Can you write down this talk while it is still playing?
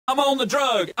I'm on the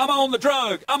drug, I'm on the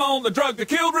drug, I'm on the drug to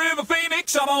kill River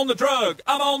Phoenix. I'm on the drug,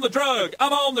 I'm on the drug,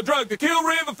 I'm on the drug to kill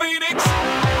River Phoenix.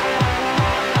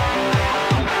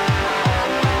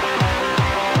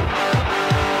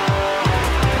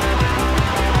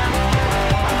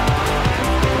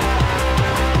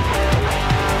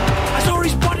 I saw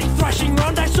his body thrashing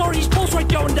round, I saw his pulse rate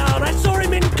going down, I saw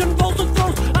him in convulsive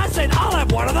throes. I said, I'll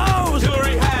have one of those.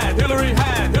 Hillary had it in his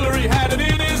veins. Hillary had it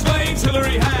in his veins.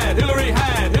 Hillary had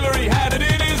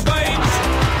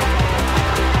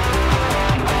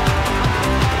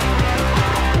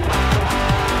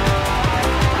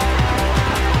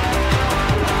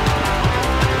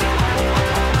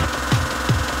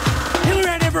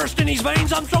Everest in his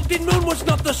veins, Armstrong did moon was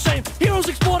not the same. Heroes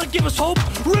explore to give us hope,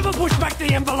 River pushed back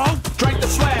the envelope. Drank the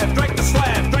slab, drank the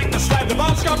slab, drank the slab, the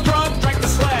bombs got drunk. Drank the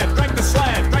slab, drank the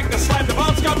slab, drank the slab, the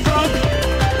bombs got drunk.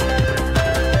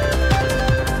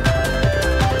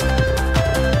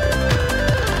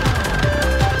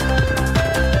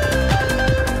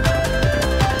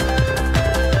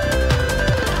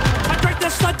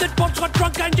 That bombs got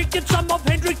drunk, I injected some of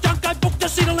Hendrix junk. I booked a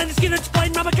signal and his skin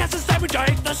explained. Rubber gas and sandwich, I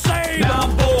ate the same. Now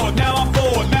I'm bored, now I'm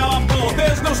bored, now I'm bored.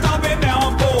 There's no stopping. Now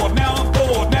I'm bored, now I'm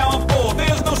bored, now I'm bored.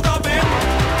 There's no stopping.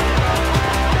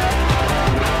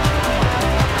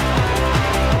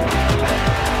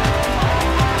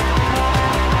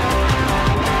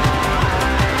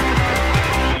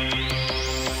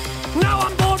 Now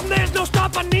I'm bored and there's no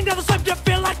stopping. Into the same to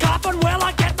feel like coughing. Well,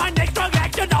 I get my next drug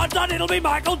action. Odds on it'll be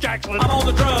Michael Jackson. I'm on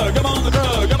the drug, I'm on the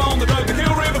drug, I'm on the drug to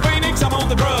kill River Phoenix. I'm on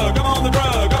the drug, I'm on the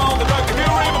drug.